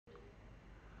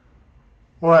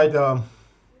All right,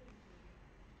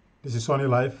 this is Sunny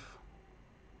Life.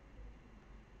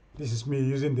 This is me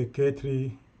using the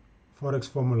K3Forex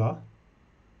Formula.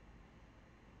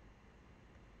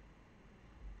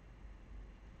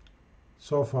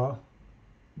 So far,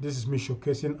 this is me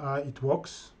showcasing how it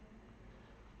works.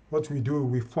 What we do,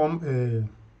 we form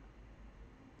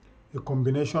a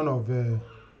combination of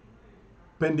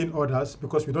pending orders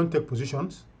because we don't take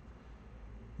positions.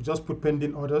 We just put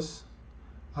pending orders,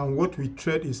 and what we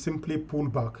trade is simply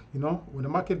pullback. When the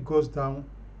market goes down,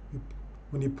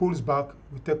 when it pulls back,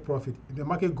 we take profit. If the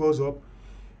market goes up,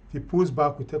 if it pulls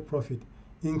back, we take profit.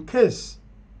 In case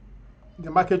the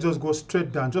market just goes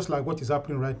straight down, just like what is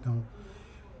happening right now,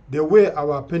 the way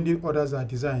our pending orders are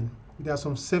designed, there are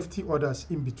some safety orders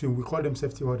in between. We call them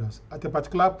safety orders. At a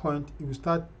particular point, it will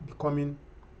start becoming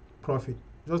profit.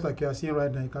 Just like you are seeing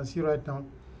right now. You can see right now,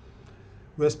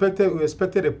 we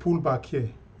expected a pullback here.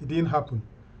 It didn't happen.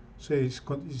 So it's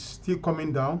still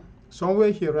coming down. Somewhere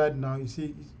here right now, you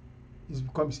see,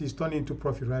 it's turning into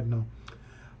profit right now.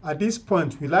 At this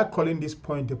point, we like calling this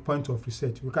point the point of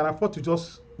reset. We can afford to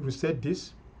just reset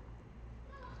this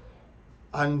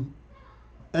and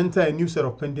enter a new set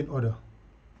of pending order,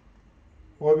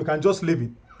 or we can just leave it.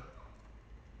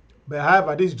 But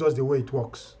however, this is just the way it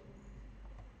works.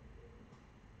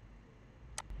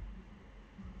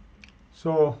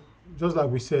 So just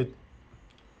like we said,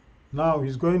 now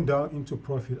it's going down into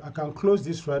profit. I can close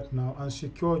this right now and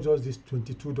secure just this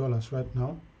 $22 right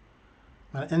now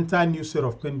and enter a new set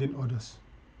of pending orders,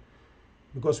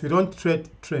 because we don't trade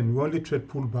trend, we only trade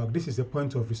pullback. This is the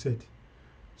point of reset.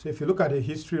 So if you look at the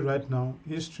history right now,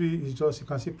 history is just, you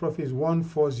can see profit is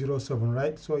 1407,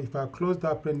 right? So if I close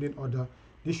that pending order,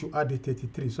 this should add the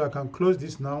 33. So I can close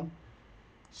this now,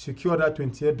 secure that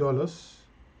 $28,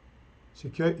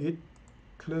 secure it,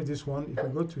 close this one. If you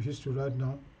go to history right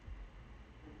now,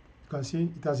 you can see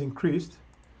it has increased.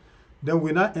 Then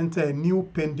we now enter a new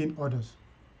pending orders,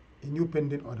 a new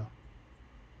pending order.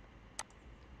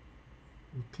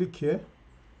 We click here.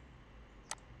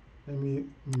 Let me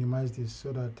minimize this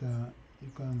so that you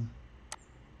can.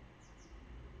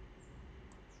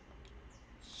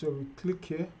 So we click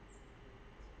here.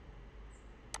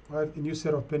 We have a new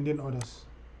set of pending orders.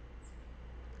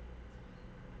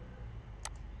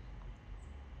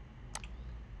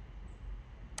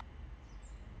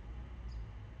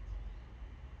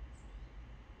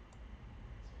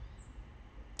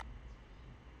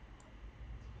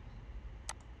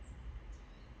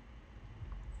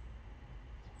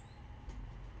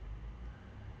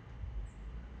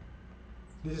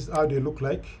 This is how they look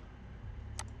like.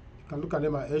 You can look at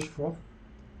them at H4.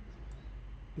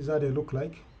 This is how they look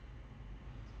like.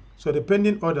 So the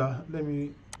pending order, let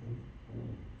me.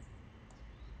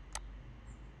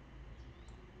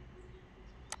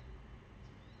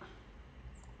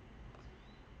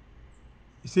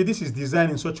 You see, this is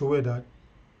designed in such a way that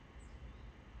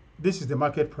this is the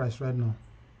market price right now.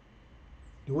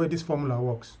 The way this formula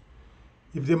works.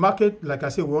 If the market, like I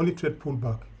said, we only trade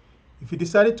pullback. If it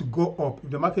decided to go up, if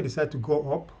the market decided to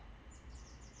go up,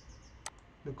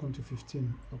 they'll come to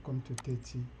 15 or come to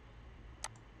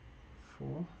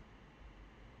 34.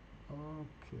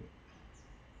 Okay.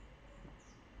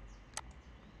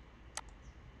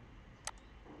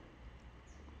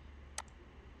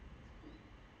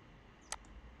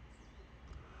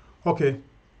 Okay,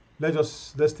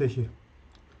 let's stay here.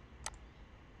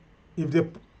 If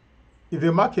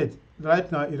the market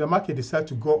right now, if the market decides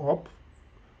to go up,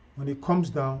 when it comes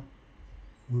down,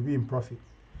 we'll be in profit.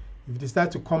 If it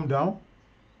decides to come down,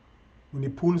 when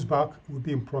it pulls back, we'll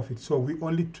be in profit. So we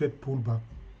only trade pullback.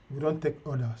 We don't take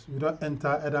orders. We don't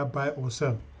enter either buy or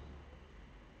sell.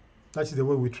 That is the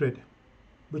way we trade,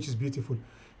 which is beautiful.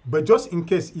 But just in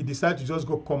case it decides to just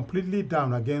go completely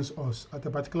down against us at a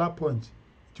particular point,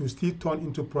 it will still turn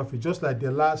into profit, just like the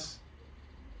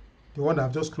one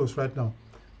I've just closed right now.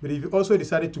 But if you also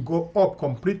decided to go up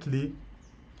completely,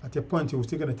 at a point, you're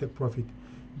still going to take profit.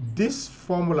 This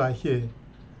formula here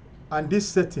and this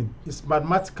setting is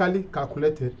mathematically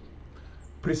calculated,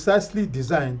 precisely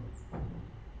designed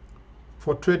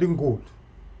for trading gold.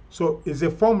 So it's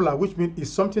a formula, which means it's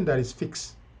something that is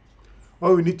fixed.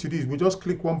 All we need to do is we just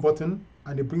click one button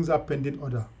and it brings up pending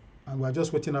order. And we're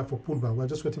just waiting out for pullback. We're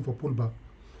just waiting for pullback.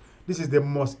 This is the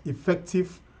most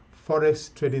effective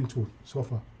Forex trading tool so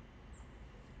far.